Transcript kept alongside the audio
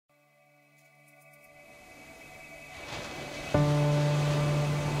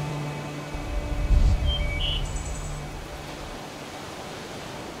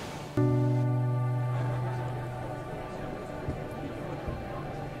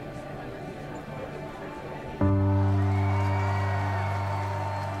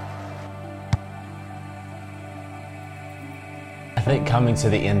I think coming to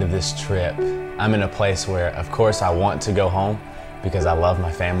the end of this trip, I'm in a place where, of course, I want to go home because I love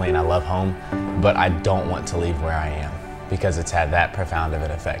my family and I love home, but I don't want to leave where I am because it's had that profound of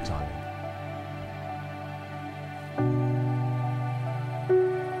an effect on me.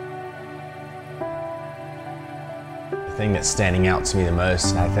 The thing that's standing out to me the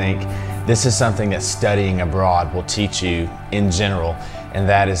most, I think, this is something that studying abroad will teach you in general, and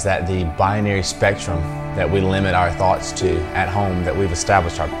that is that the binary spectrum that we limit our thoughts to at home, that we've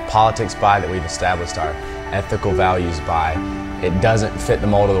established our politics by, that we've established our ethical values by, it doesn't fit the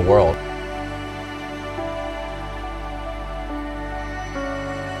mold of the world.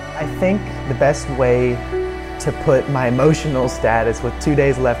 I think the best way to put my emotional status with 2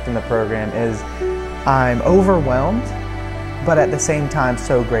 days left in the program is I'm overwhelmed, but at the same time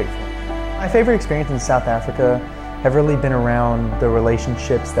so grateful. My favorite experience in South Africa have really been around the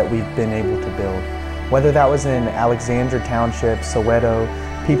relationships that we've been able to build. Whether that was in Alexandra Township, Soweto,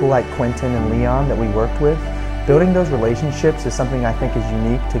 people like Quentin and Leon that we worked with, building those relationships is something I think is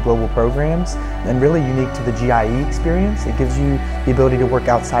unique to global programs and really unique to the GIE experience. It gives you the ability to work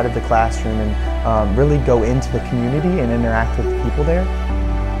outside of the classroom and really go into the community and interact with the people there.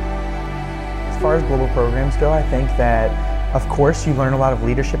 As far as global programs go, I think that of course, you learn a lot of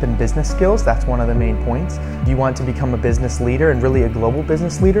leadership and business skills. That's one of the main points. You want to become a business leader and really a global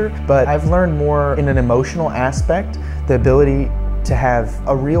business leader, but I've learned more in an emotional aspect, the ability to have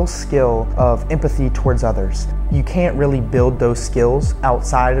a real skill of empathy towards others. You can't really build those skills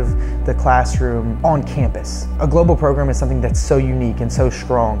outside of the classroom on campus. A global program is something that's so unique and so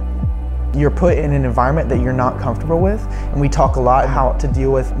strong. You're put in an environment that you're not comfortable with, and we talk a lot how to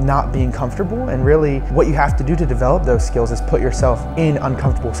deal with not being comfortable, and really what you have to do to develop those skills is put yourself in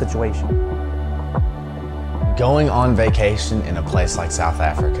uncomfortable situations. Going on vacation in a place like South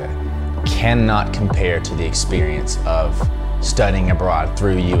Africa cannot compare to the experience of studying abroad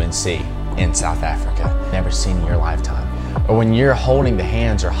through UNC in South Africa, never seen in your lifetime. Or when you're holding the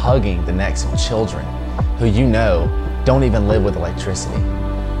hands or hugging the necks of children who you know don't even live with electricity.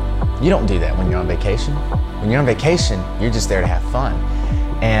 You don't do that when you're on vacation. When you're on vacation, you're just there to have fun.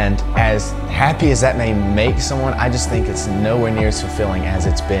 And as happy as that may make someone, I just think it's nowhere near as fulfilling as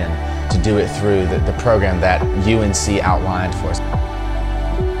it's been to do it through the program that UNC outlined for us.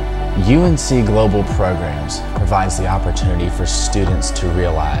 UNC Global Programs provides the opportunity for students to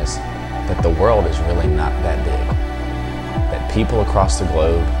realize that the world is really not that big. That people across the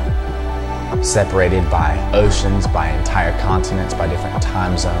globe, separated by oceans, by entire continents, by different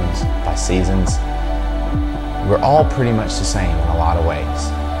time zones, by seasons, we're all pretty much the same in a lot of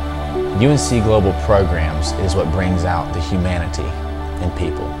ways. UNC Global Programs is what brings out the humanity in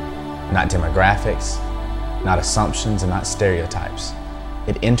people. Not demographics, not assumptions, and not stereotypes.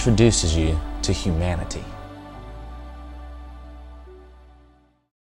 It introduces you to humanity.